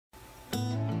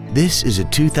This is a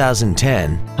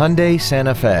 2010 Hyundai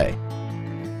Santa Fe.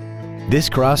 This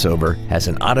crossover has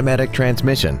an automatic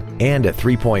transmission and a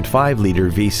 3.5-liter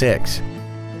V6.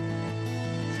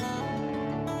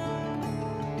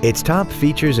 Its top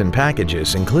features and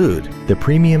packages include the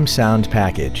premium sound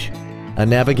package, a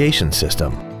navigation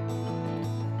system,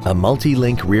 a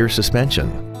multi-link rear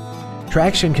suspension,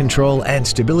 traction control and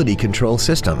stability control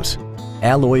systems,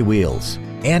 alloy wheels,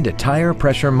 and a tire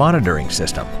pressure monitoring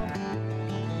system.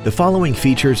 The following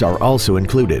features are also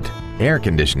included: air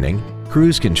conditioning,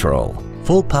 cruise control,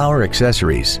 full power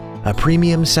accessories, a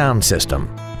premium sound system,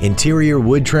 interior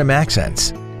wood trim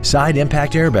accents, side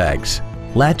impact airbags,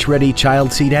 latch-ready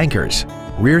child seat anchors,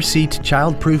 rear seat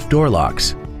child-proof door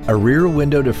locks, a rear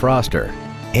window defroster,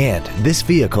 and this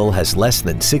vehicle has less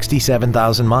than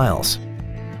 67,000 miles.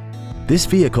 This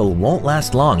vehicle won't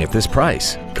last long at this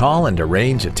price. Call and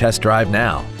arrange a test drive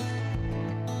now.